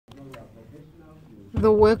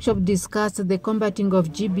The workshop discussed the combating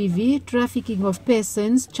of GBV, trafficking of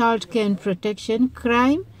persons, childcare and protection,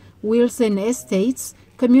 crime, wills and estates,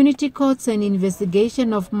 community courts and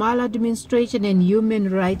investigation of maladministration and human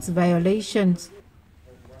rights violations.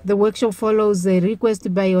 The workshop follows a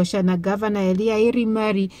request by Oshana Governor Elia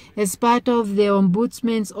Irimari as part of the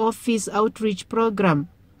Ombudsman's Office outreach program.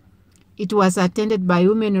 It was attended by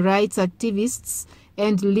human rights activists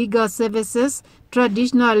and legal services,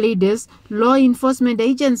 traditional leaders, law enforcement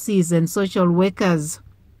agencies, and social workers.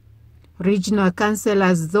 Regional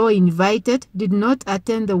councillors, though invited, did not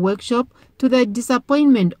attend the workshop to the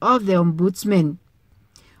disappointment of the Ombudsman.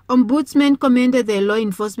 Ombudsman commended the law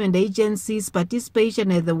enforcement agencies'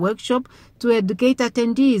 participation at the workshop to educate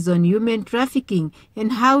attendees on human trafficking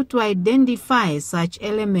and how to identify such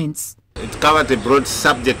elements. It covered a broad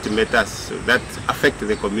subject matters that affect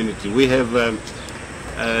the community. We have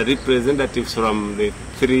representatives from the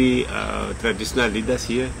three traditional leaders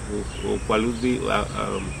here, Ukwambi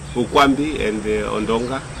and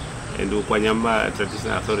Ondangwa and Ukwanyama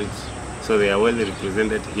traditional authorities. So they are well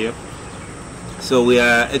represented here. So we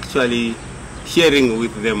are actually sharing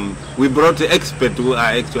with them. We brought experts who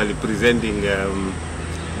are actually presenting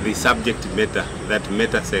the subject matter that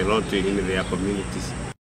matters a lot in their communities.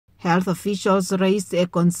 Health officials raised a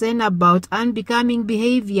concern about unbecoming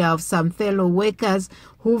behavior of some fellow workers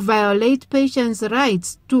who violate patients'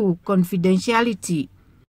 rights to confidentiality.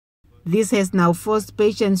 This has now forced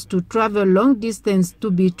patients to travel long distance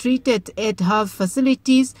to be treated at health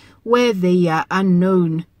facilities where they are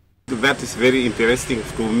unknown. That is very interesting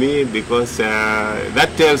to me because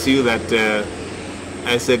that tells you that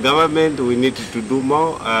as a government we need to do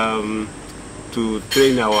more to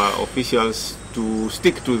train our officials to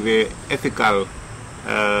stick to the ethical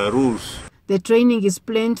rules. The training is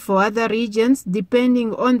planned for other regions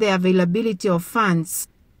depending on the availability of funds.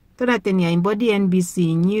 Tonatenia Imbodi,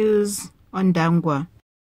 NBC News, Ondangwa.